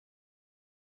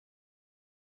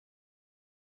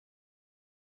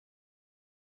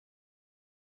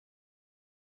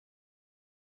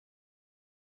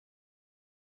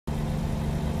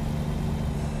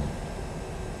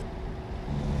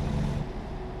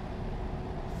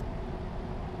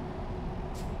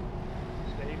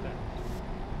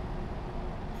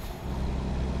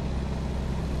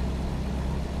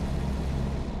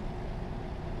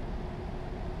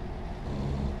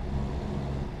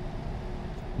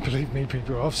Believe me,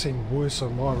 people, I've seen worse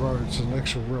on my roads in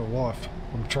actual real life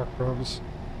from truck drivers.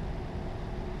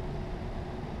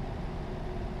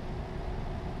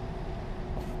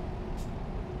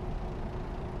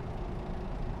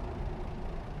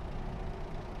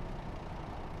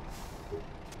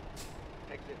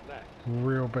 Exit left.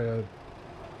 Real bad.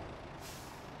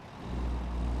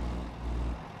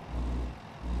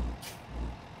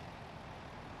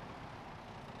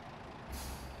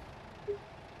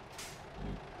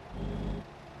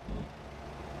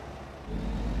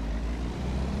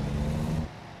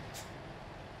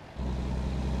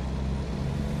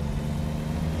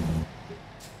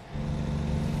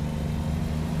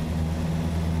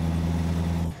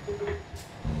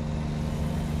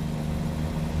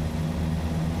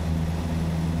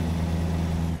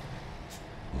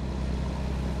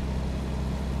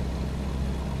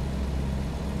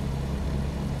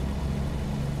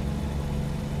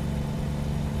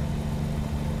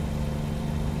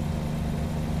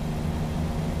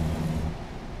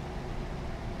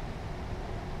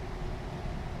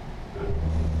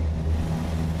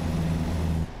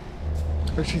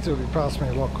 Actually thought he passed me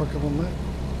a lot quicker than that.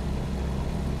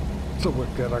 Still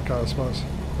worked out okay, I suppose.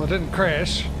 I didn't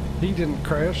crash. He didn't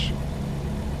crash.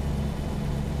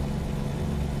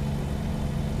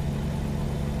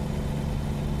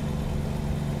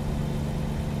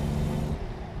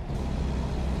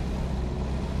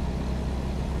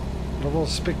 I was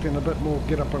expecting a bit more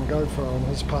get up and go for on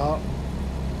his part.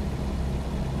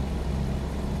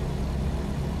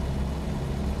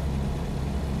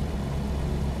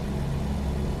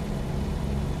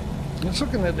 I was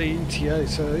looking at the ETA,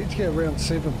 so ETA around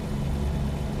 7.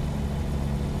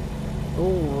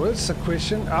 Oh, that's the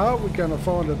question. Are we going to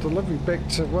find a delivery back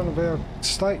to one of our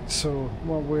states or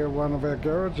where one of our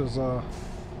garages are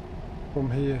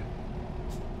from here?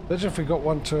 Imagine if we got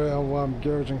one to our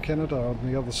garage in Canada on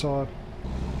the other side.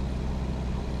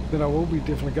 Then I will be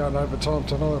definitely going overtime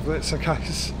tonight if that's the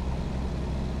case.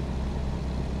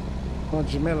 Mind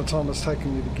you, the amount of time it's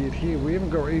taken you to get here, we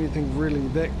haven't got anything really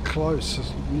that close.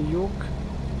 New York?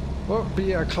 What would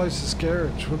be our closest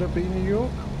garage? Would it be New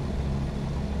York?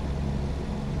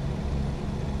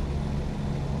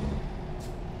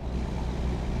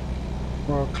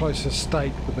 Or our closest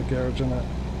state with a garage in it?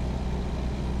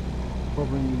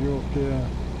 Probably New York, yeah.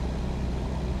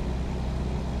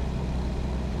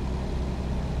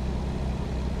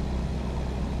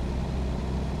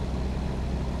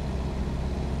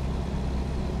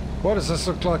 Why does this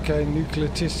look like a nuclear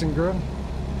testing ground?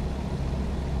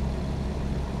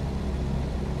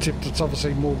 Except it's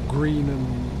obviously more green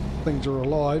and things are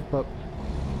alive, but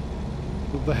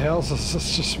with the houses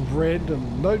it's just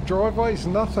random. No driveways,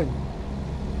 nothing.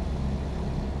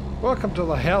 Welcome to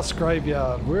the house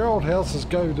graveyard, where old houses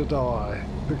go to die.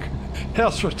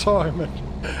 House retirement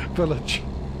village.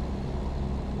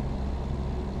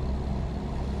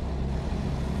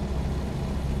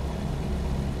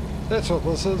 That's what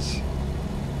this is.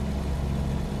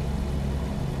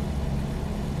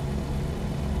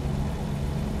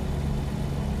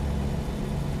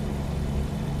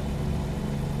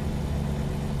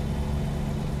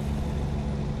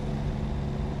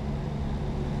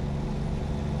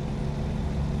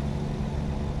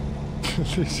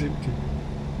 It's empty.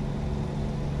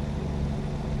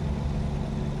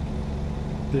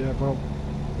 Yeah, well,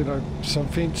 you know, some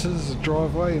fences, a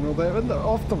driveway and all that. And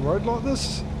off the road like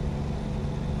this?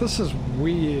 This is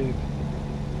weird.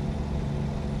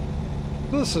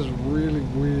 This is really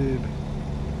weird.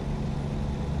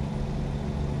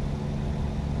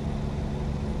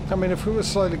 I mean, if we were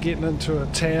slowly getting into a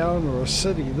town or a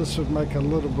city, this would make a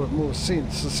little bit more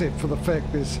sense, except for the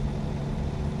fact there's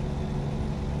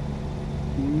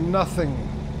nothing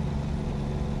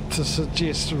to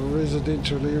suggest a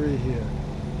residential area here.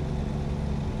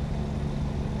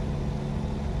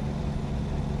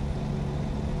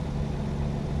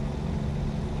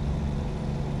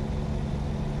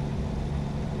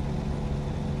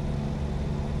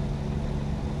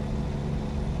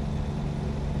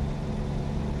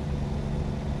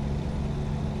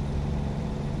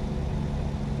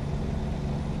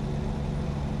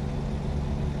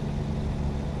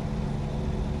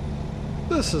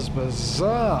 This is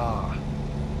bizarre.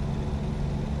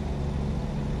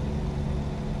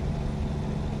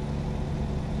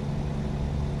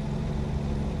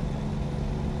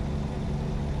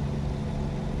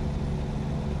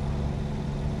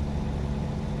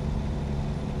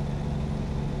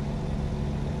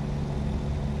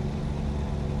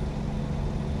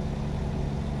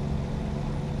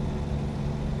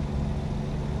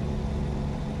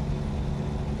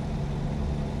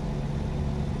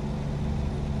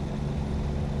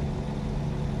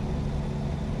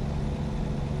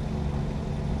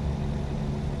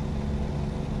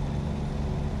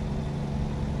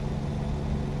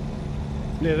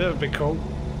 Yeah, that would be cool.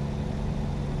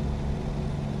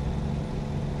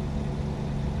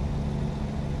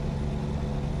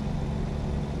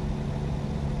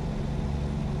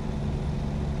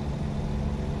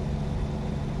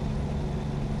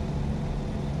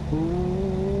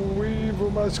 Ooh, we've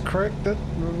almost cracked it.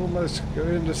 We've almost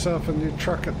earned ourselves a new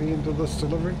truck at the end of this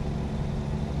delivery.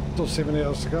 Still 7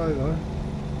 hours to go though.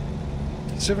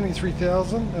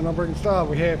 73,000 and I'll bring... Oh,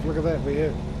 we have. Look at that. We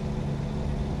have.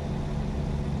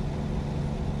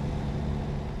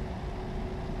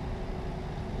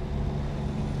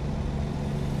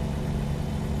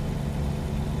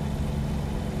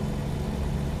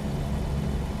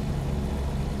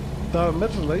 Though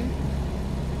admittedly,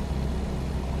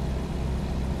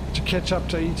 to catch up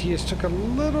to ATS took a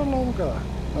little longer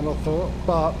than I thought,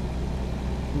 but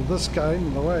with this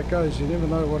game, the way it goes, you never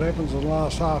know what happens in the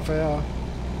last half hour.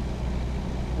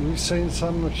 We've seen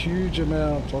some huge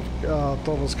amount of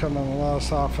dollars come in the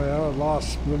last half hour,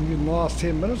 maybe in the last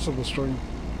 10 minutes of the stream.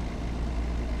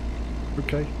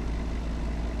 Okay.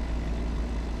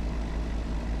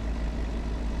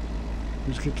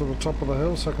 Let's get to the top of the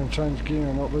hill so I can change gear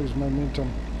and not lose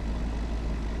momentum.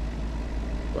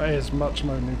 As much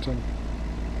momentum.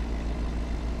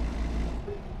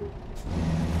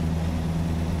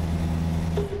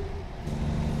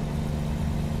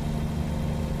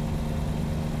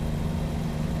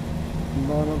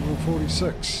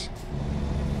 $946.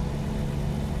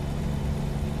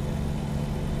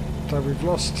 So we've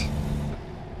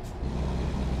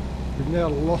now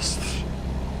lost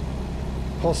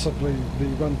possibly the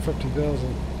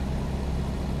 150,000.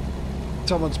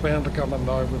 Someone's bound to come in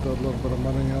though with a little bit of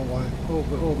money our way.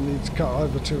 All needs cut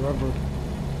over 200.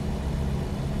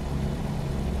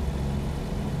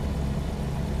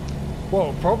 What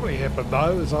will probably happen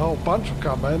though is a whole bunch will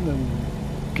come in and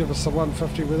give us the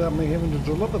 150 without me having to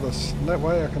deliver this. And that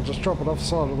way I can just drop it off the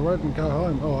side of the road and go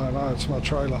home. Oh, I know, it's my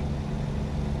trailer.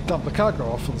 Dump the cargo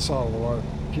off to the side of the road.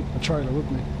 Keep the trailer with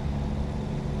me.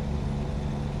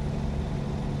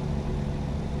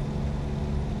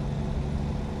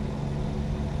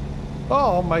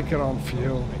 Oh, I'll make it on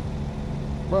fuel.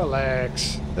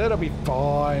 Relax. That'll be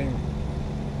fine.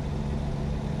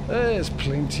 There's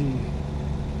plenty.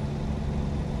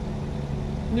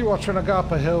 You watch when I go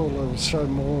up a hill, it'll show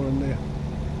more in there.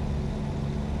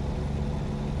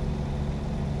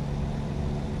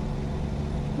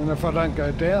 And if I don't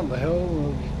go down the hill,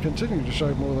 it'll continue to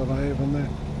show more than I have in there.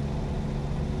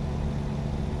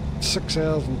 6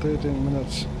 hours and 13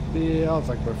 minutes. Yeah, I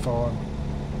think we're fine.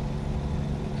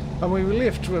 And we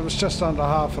left, it was just under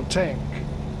half a tank.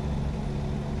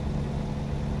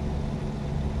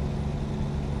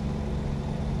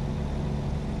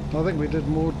 I think we did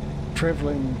more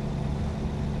travelling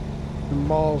in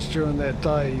miles during that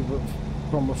day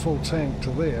from a full tank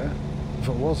to there, if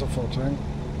it was a full tank.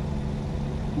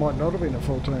 Might not have been a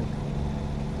full tank.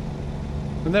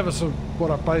 And that was what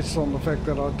I based on the fact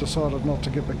that I decided not to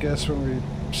get the gas when we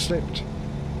slept.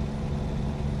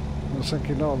 I was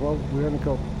thinking, oh well, we only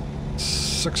got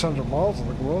 600 miles I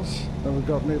think it was, and we've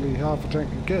got nearly half a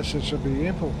tank of gas, it should be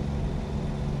ample.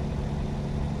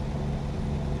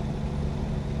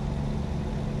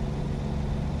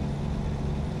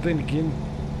 Then again,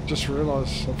 just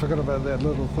realised I forgot about that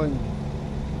little thing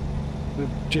that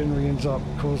generally ends up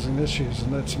causing issues,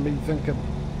 and that's me thinking.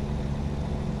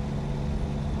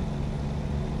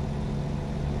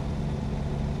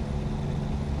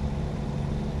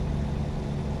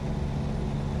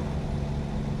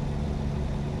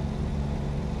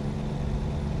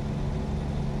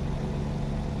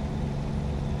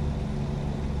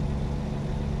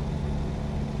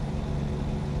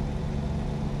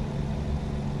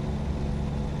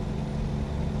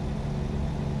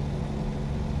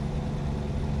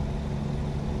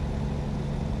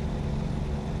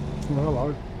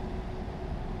 Hello.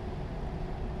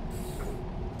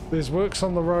 There's works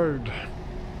on the road.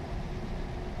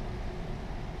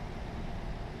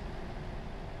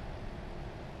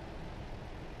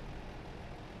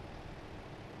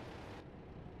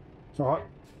 Right,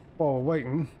 while we're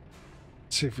waiting,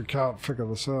 see if we can't figure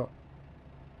this out.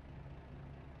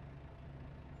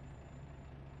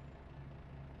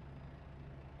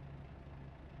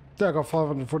 Yeah, I got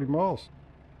 540 miles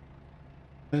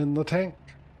in the tank.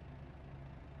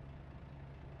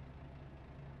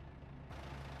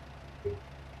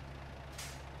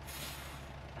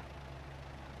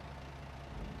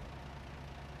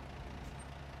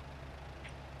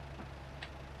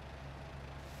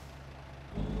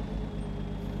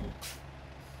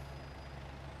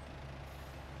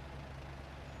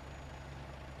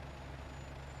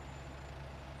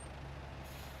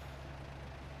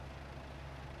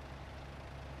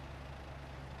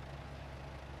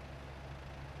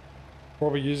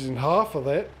 Probably using half of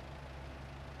that.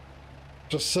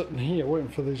 Just sitting here waiting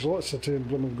for these lights to turn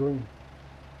blooming green.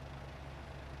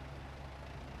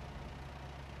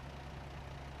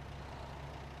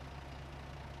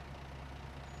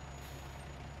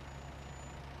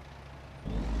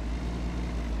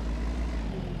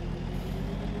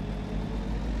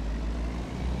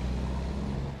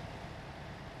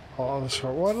 Oh, that's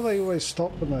right. Why do they always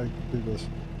stop when they do this?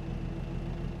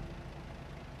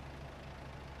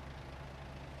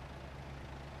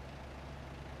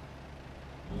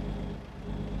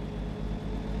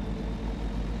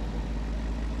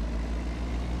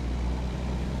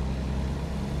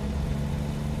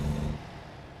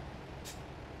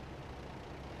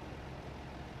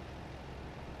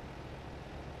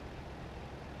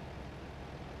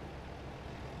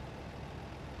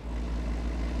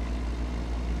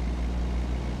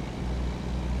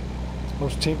 I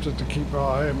was tempted to keep my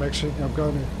eye and make sure I'm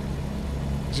going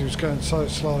because he was going so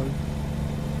slow.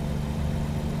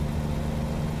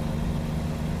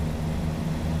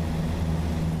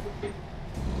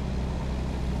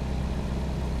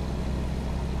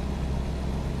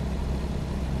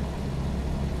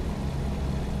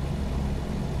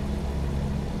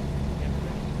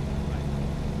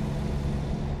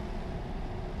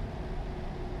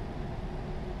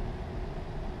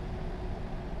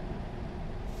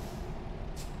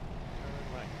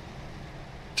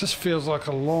 Just feels like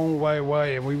a long way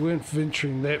away, and we weren't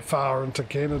venturing that far into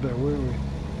Canada, were we?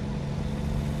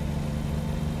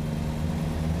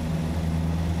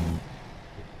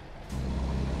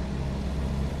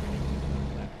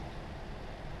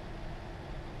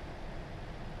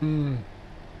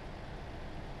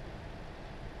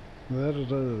 That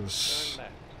it is.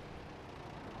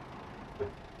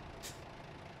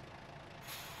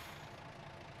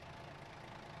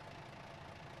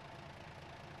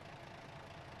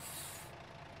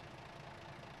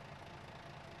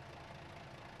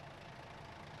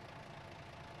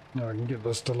 Now I can get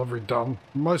this delivery done.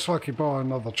 Most likely buy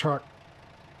another truck.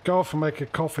 Go off and make a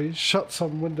coffee. Shut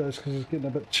some windows because it's getting a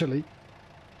bit chilly.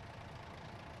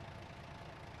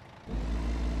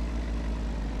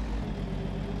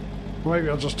 Maybe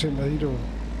I'll just turn the heater on.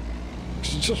 I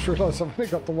just realised I've only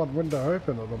got the one window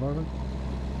open at the moment.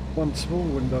 One small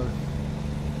window.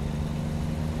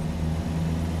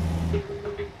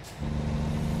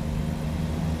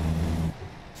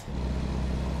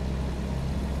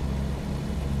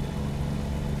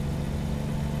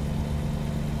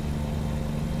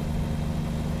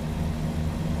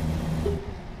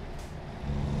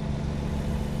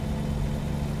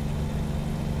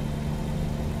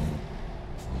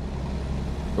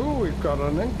 Oh, we've got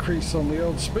an increase on the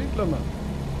old speed limit.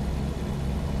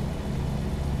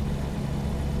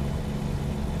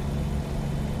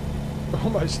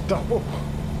 Almost double.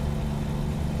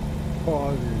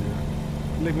 Oh,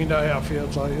 yeah. Let me know how it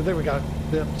feels like. There we go.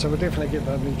 Yep, so we're definitely getting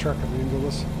a new truck at the end of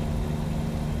this.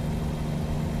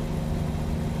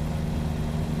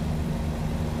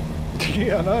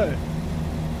 Yeah, I know.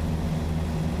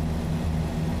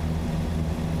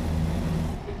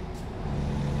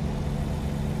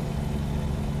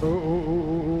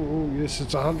 Oh, yes,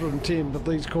 it's 110, but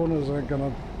these corners aren't going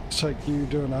to take you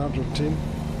doing 110.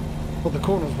 Well, the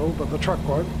corners will, but the truck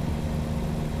won't.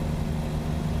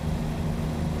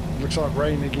 Looks like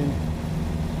rain again.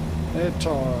 Add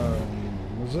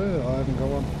time. Was there? I haven't got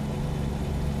one.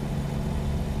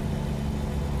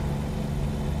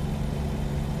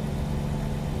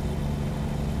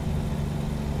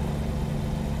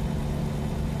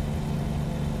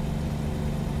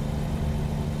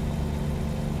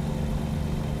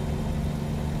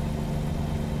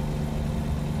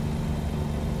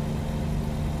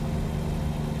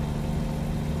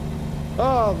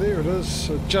 Oh, there it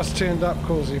is. It just turned up,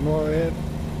 Causey, my bad.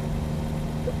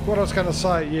 What I was going to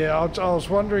say, yeah, I was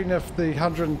wondering if the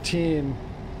 110,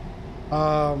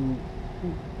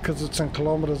 because it's in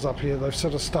kilometres up here, they've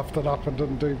sort of stuffed it up and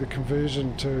didn't do the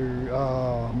conversion to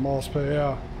miles per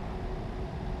hour.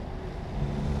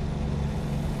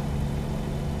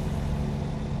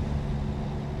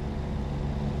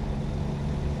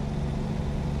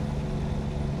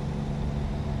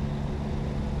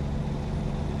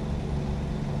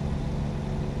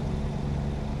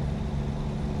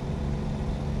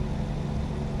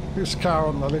 This car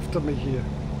on the left of me here.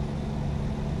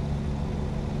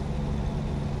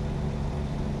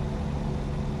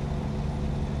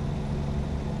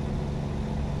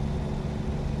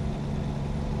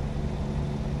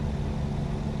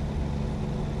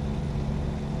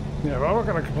 Yeah, well, I'm not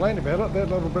going to complain about it, that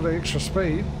little bit of extra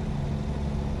speed.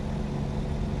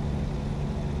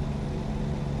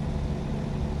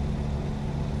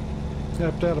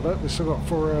 Helped out a bit. We've still got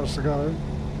 4 hours to go.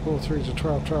 4 3 to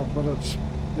 12 minutes.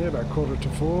 Yeah, about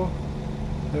 3:45.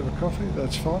 Have a coffee,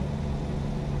 that's fine.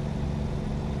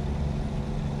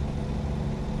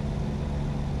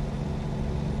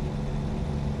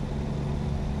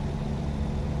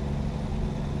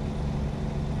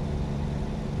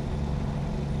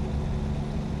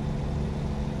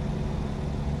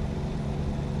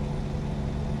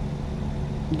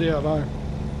 Yeah, I know.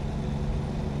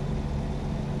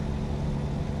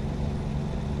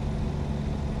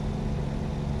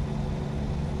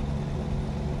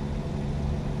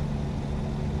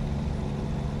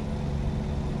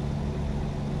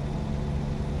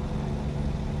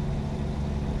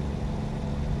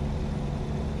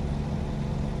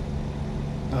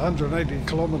 A 180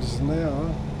 kilometres an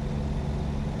hour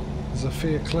is a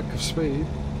fair click of speed.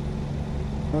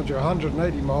 Mind you,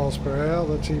 180 miles per hour,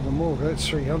 that's even more. That's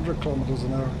 300 kilometres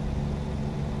an hour.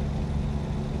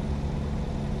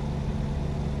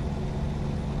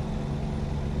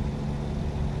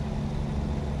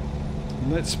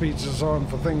 And that speed's designed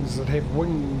for things that have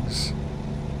wings.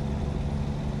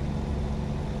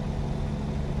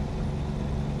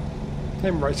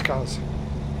 Them race cars.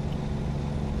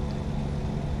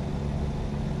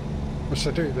 Which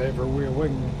they do, they have a rear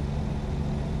wing.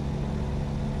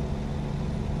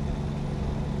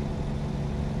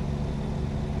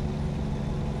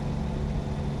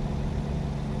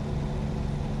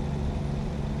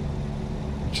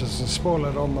 Which is a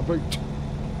spoiler on the boot.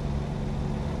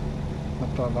 I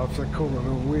don't know if they call it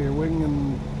a rear wing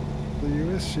in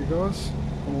the US, you guys,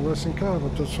 on a racing car,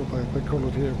 but that's what they call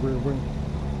it here, rear wing.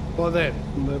 Like that,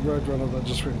 and the Roadrunner that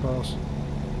just went past.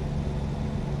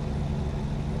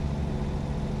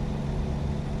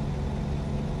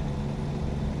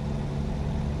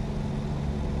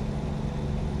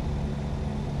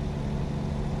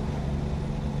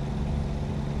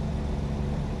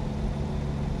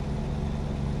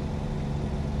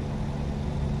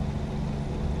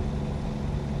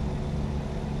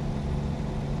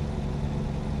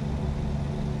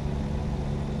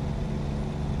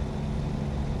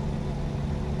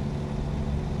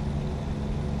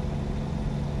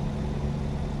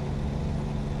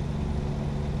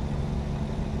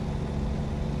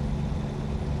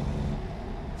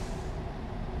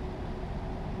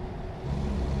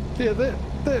 Yeah, that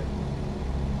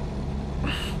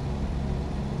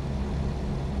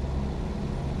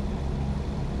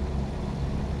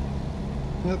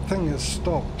thing has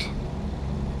stopped.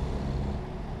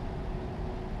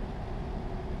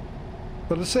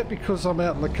 But is that because I'm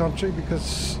out in the country?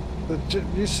 Because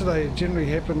yesterday it generally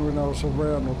happened when I was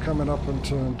around or coming up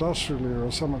into an industrial area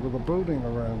or something with a building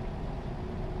around.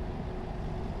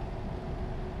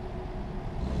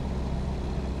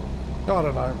 I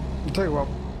don't know. I'll tell you what.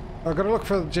 I've got to look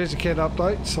for the Jazzy Cat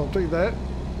updates. I'll do that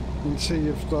and see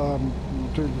if we'll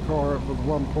do the car up with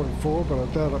 1.4, but I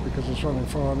doubt it because it's running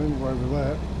fine anyway with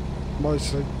that,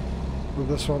 mostly with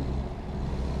this one.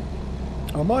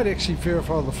 I might actually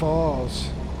verify the files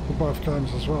for both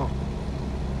games as well,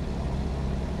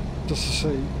 just to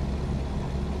see.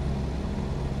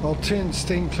 I'll turn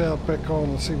Steam Cloud back on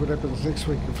and see what happens next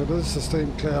week. If it is the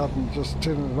Steam Cloud and just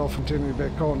turning it off and turning it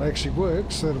back on actually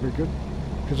works, that'll be good,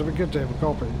 because it'll be good to have a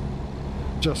copy,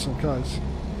 just in case.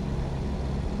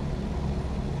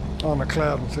 On the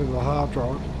cloud instead of the hard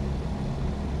drive.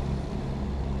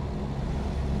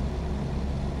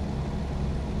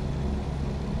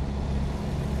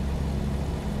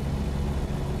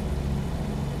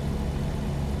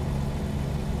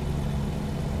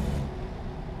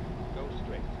 Go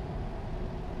straight.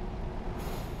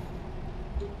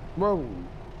 Whoa.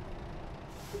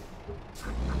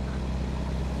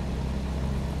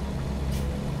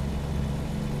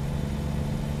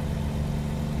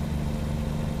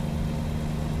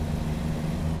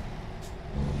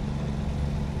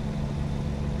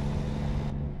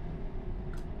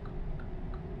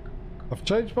 I've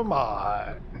changed my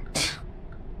mind.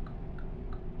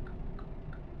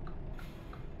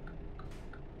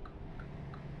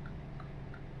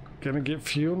 Gonna get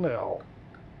fuel now.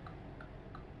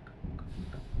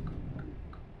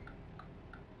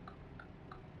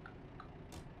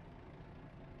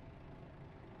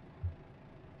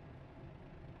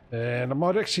 And I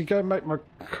might actually go make my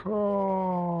car.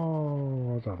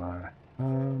 I don't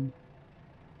know.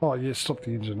 Oh yeah, stop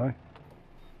the engine, eh?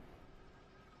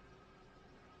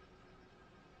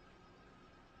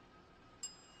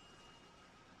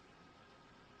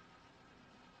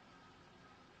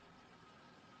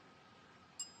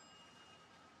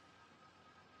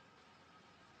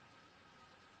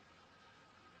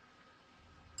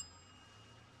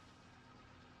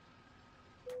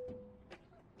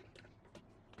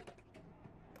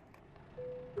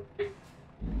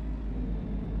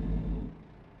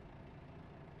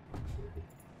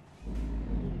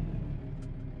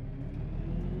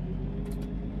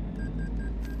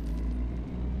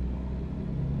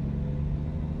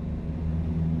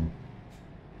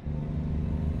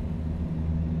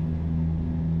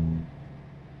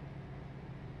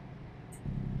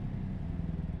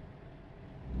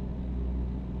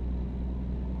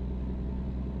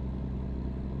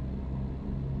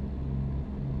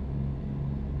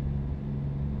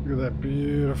 Look at that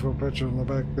beautiful picture in the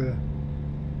back there.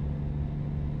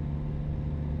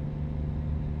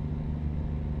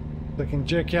 Taking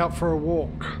Jack out for a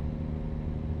walk.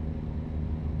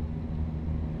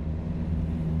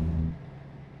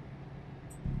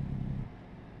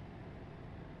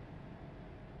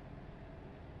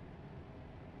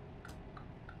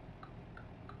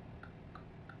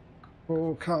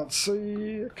 Oh, can't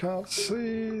see, can't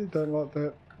see, don't like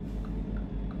that.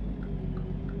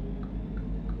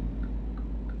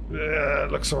 Yeah,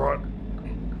 it looks alright.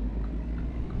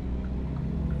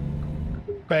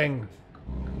 Bang.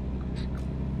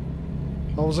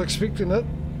 I was expecting it,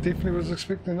 definitely was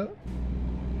expecting it.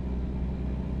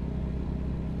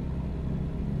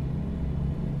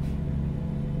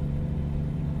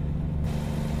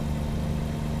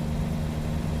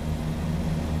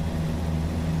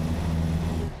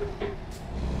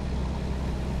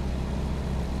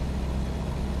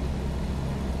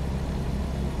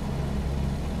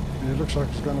 Yeah, it looks like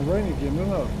it's going to rain again,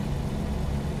 doesn't it?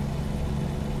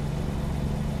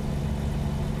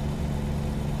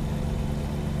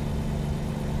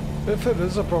 If it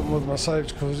is a problem with my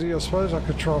saves, Cozy, I suppose I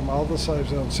could try my other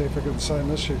saves out and see if I get the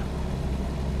same issue.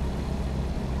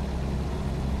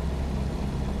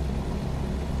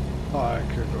 I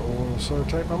could also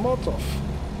take my mods off.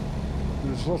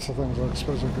 There's lots of things I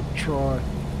suppose I could try.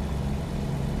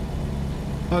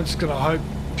 I'm just going to hope,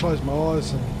 close my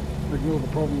eyes and ignore the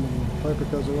problem and hope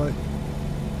it goes away.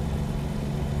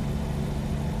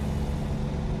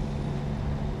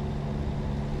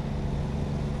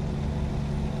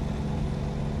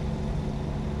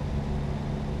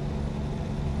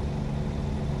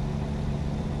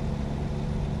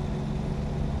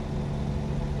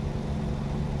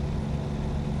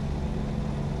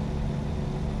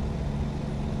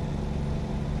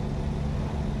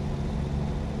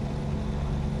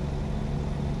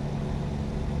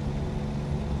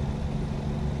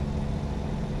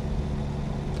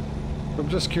 I'm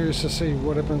just curious to see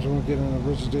what happens when we get in a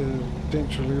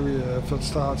residential area, if it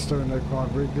starts doing that quite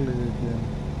regularly again.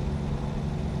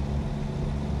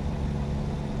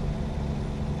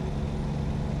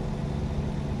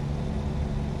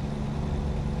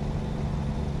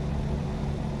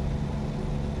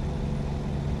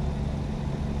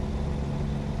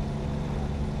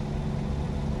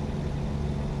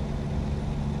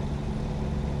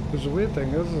 Because the weird thing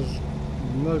is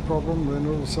no problem, then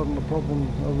all of a sudden the problem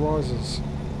arises.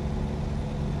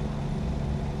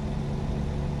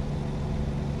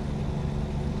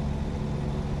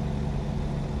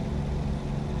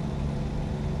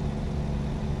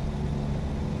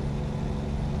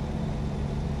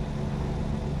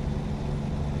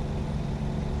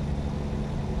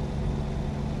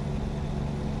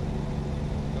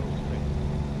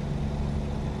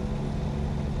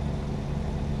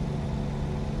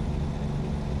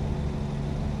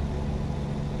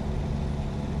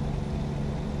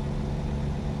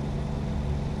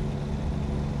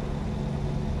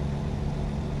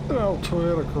 An old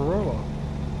Toyota Corolla.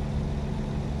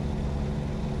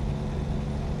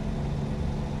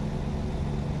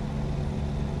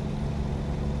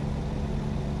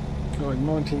 Like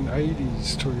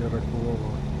 1980s Toyota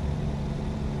Corolla.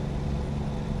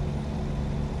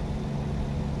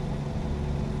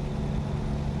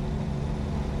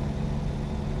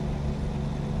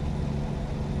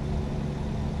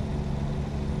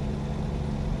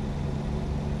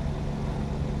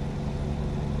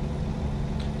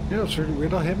 Yeah, it's really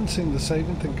weird. I haven't seen the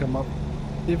saving thing come up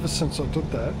ever since I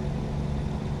did that.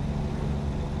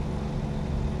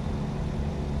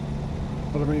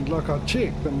 But I mean, like I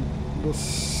checked and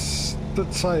this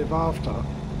did save after.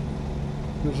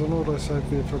 There's an auto save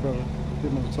there for about a few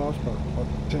minutes after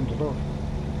I turned it off.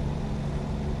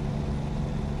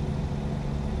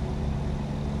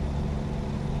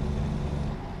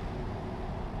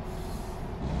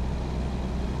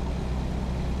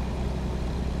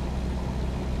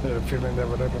 I had a feeling that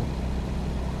would happen.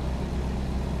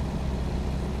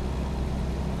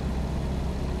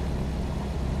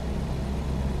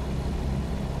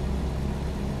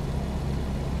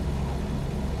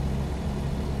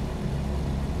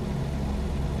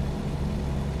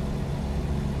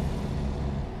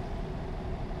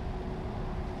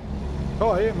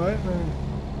 Oh yeah, mate.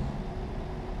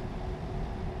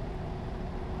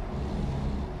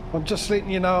 I'm just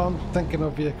letting you know I'm thinking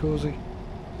of you, Causey.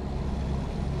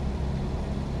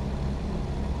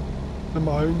 In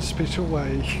my own special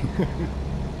way.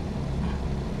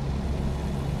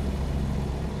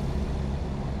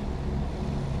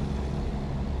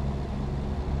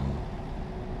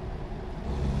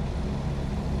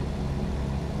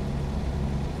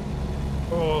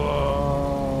 Oh.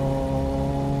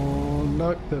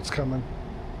 smoke that's coming.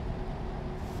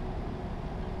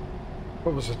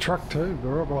 It was a truck too,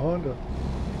 they're right behind it.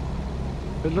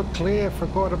 It looked clear for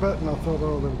quite a bit and I thought,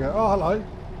 oh, there we go. Oh, hello.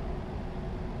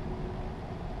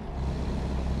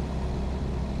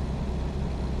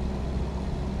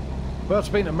 Well, it's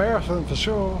been a marathon for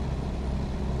sure.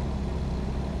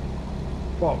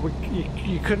 What,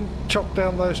 you couldn't chop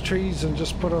down those trees and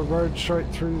just put a road straight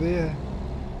through there?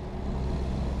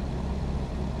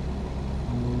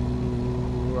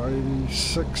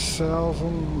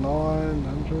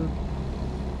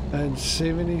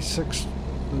 86,976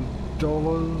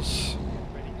 dollars.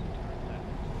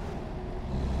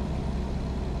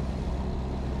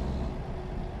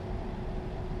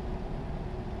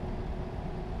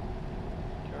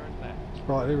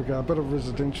 Right, here we go, a bit of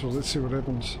residential, let's see what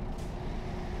happens.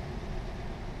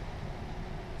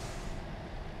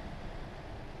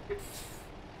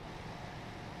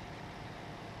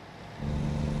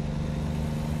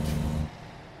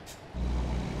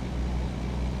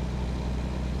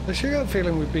 Actually, I got a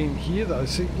feeling we've been here though.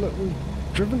 See, look, we've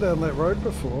driven down that road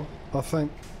before, I think.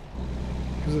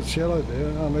 Because it's yellow there,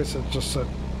 unless it just said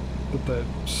that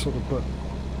sort of bit.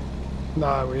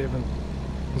 No, we haven't.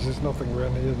 Because there's nothing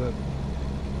around here that...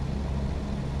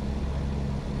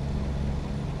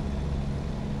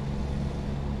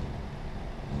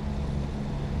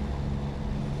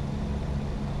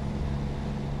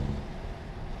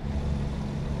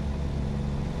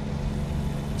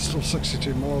 Still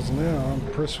 62 miles an hour, I'm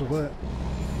impressed with that.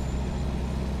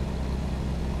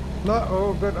 No,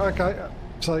 oh, but okay.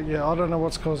 So yeah, I don't know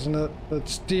what's causing it.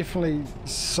 It's definitely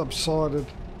subsided.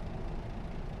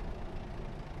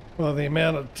 Well, the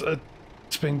amount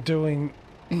it's been doing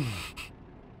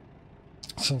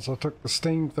since I took the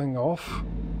steam thing off,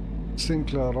 steam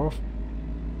cloud off.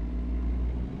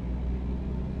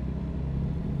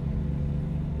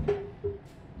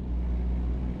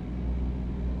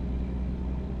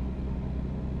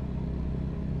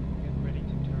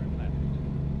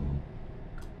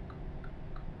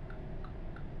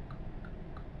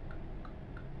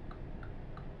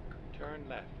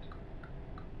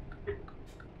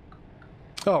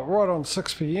 Oh, right on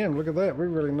 6 PM. Look at that. We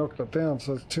really knocked it down.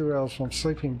 So it's 2 hours from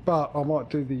sleeping. But I might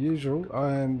do the usual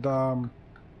and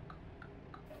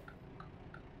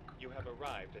you have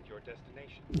arrived at your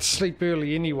destination. Sleep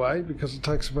early anyway because it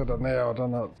takes about an hour,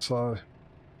 doesn't it? So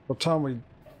by the time we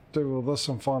do all this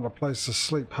and find a place to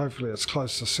sleep, hopefully it's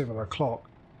close to 7 o'clock.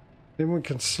 Then we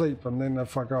can sleep, and then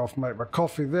if I go off and make my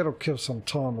coffee, that'll kill some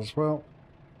time as well.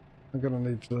 I'm going to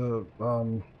need to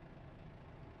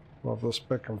drive this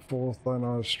back and forth, don't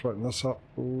I? Straighten this up.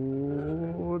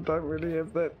 Ooh, don't really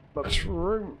have that much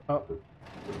room. Up.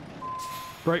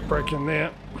 Brake in there.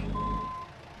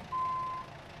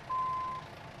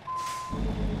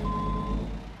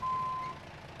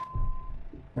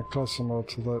 And close enough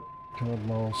to that 200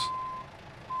 miles.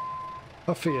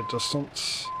 A fair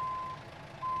distance.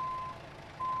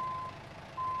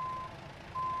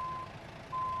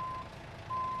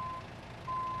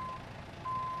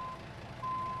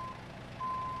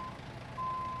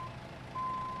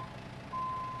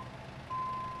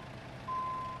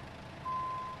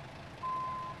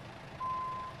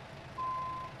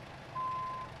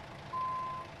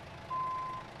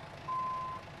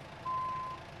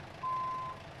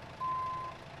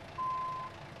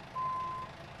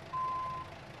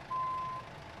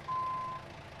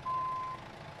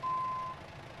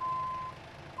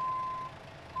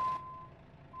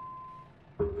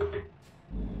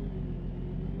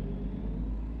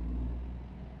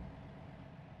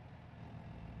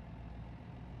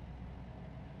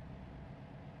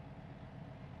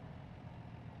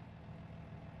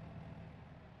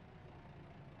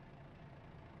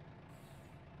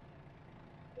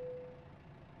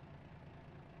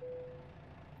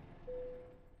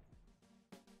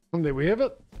 And there we have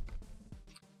it.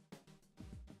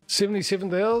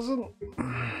 77,000.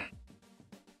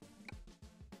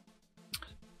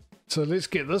 So let's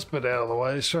get this bit out of the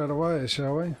way straight away,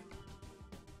 shall we?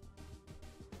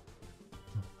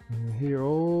 And here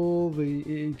all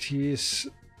the ATS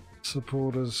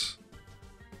supporters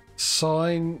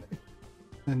sign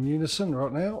in unison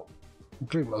right now,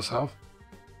 including myself.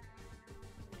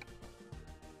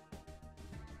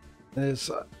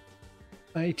 There's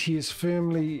ATS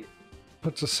firmly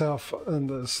puts itself in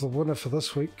as the winner for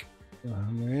this week. We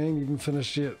ain't even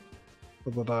finished yet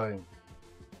for the day.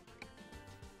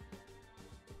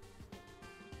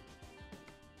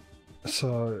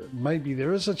 So maybe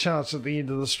there is a chance at the end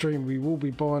of the stream we will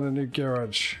be buying a new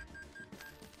garage.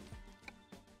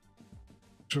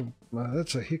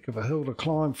 That's a heck of a hill to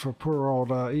climb for poor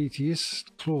old ETS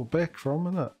to claw back from,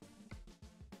 isn't it?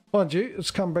 Mind you,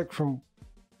 it's come back from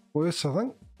worse, I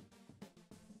think.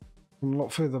 I'm a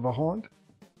lot further behind.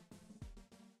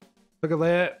 Look at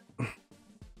that.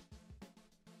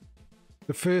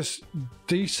 The first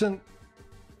decent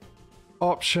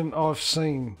option I've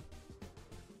seen.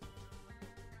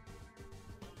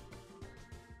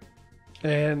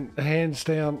 And hands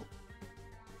down,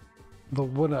 the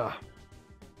winner.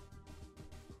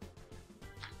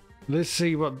 Let's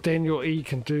see what Daniel E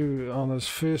can do on his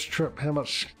first trip, how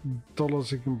much dollars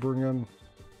he can bring in.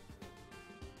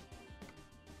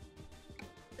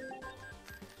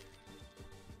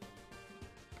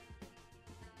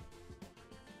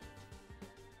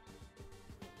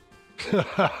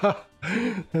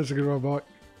 That's a good one, Mike.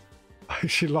 I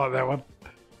actually like that one.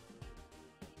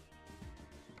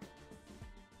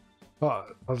 Oh,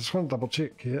 I just want to double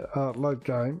check here. Load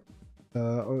game.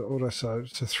 Auto save.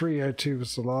 So 3:02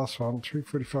 was the last one.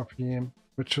 3:45 PM,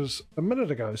 which was a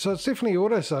minute ago. So it's definitely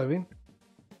auto saving.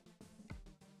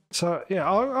 So yeah,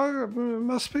 I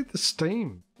must be the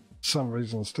Steam. For some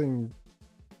reason, Steam.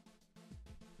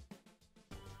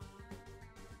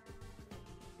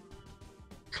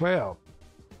 Cloud.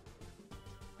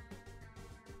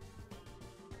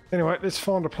 Anyway, let's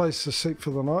find a place to sleep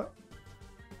for the night.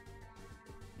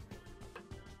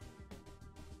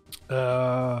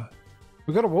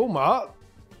 We've got a Walmart.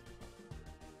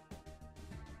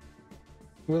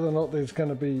 Whether or not there's going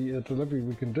to be a delivery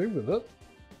we can do with it.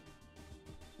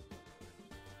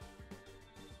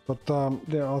 But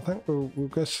yeah, I think we'll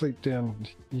go sleep down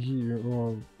here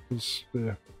or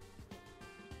there.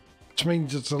 Which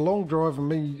means it's a long drive and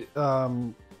me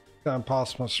going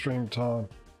past my stream time.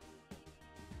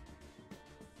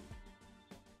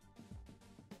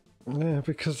 Yeah,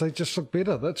 because they just look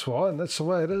better, that's why, and that's the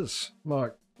way it is,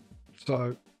 Mike.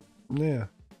 So, yeah.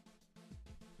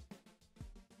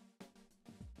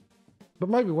 But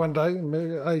maybe one day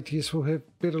ATS will have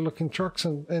better looking trucks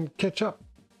and catch up.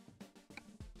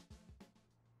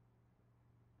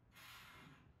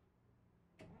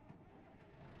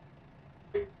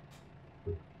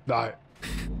 No.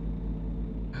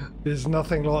 There's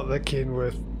nothing like the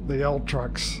Kenworth, the old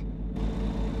trucks.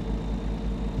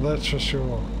 That's for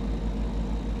sure.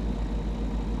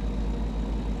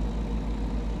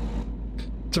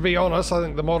 To be honest, I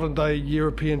think the modern day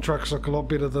European trucks look a lot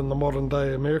better than the modern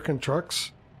day American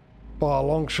trucks by a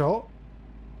long shot.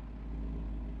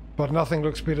 But nothing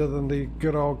looks better than the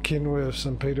good old Kenworths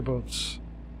and Peterbilts.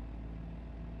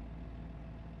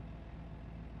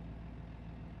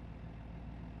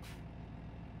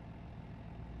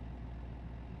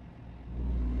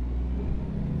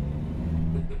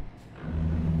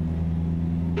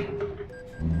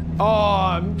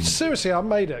 Oh, seriously, I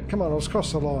made it. Come on, I was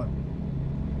across the line.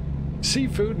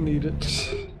 Seafood and eat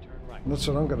it. Right. That's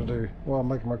what I'm going to do. While I'm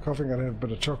making my coffee, I'm going to have a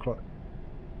bit of chocolate.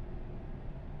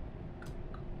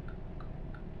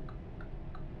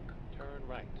 Turn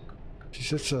right. Geez,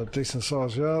 that's a decent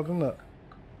sized yard, isn't it?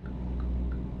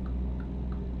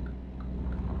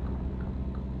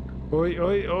 Oi,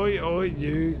 oi, oi, oi,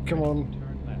 you. Come on.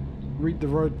 Turn left. Read the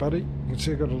road, buddy. You can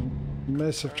see I've got a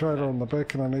massive trailer on the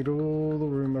back and I need all the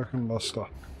room I can muster.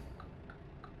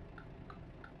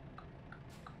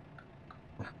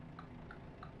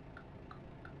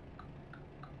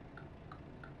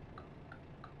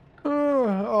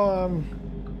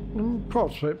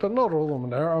 Possibly, but not all of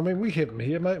them are. I mean, we have them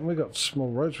here, mate, and we got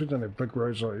small roads. We don't have big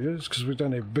roads like yours, because we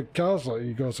don't have big cars like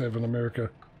you guys have in America.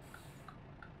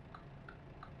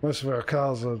 Most of our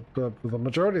cars are, the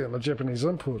majority of them are Japanese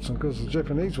imports, and because the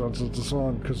Japanese ones are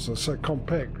designed because they're so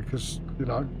compact, because, you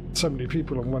know, so many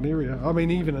people in one area. I mean,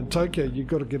 even in Tokyo, you've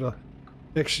got to get a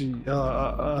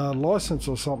license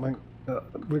or something.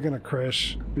 We're going to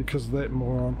crash because of that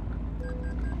moron.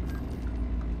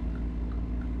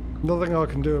 Nothing I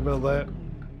can do about that.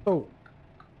 Oh,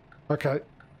 okay.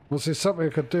 Was there something I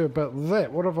could do about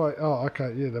that? What have I... Oh,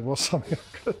 okay, yeah, there was something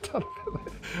I could have done about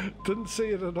that. Didn't see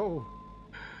it at all.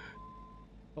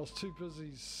 I was too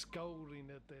busy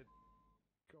scolding at that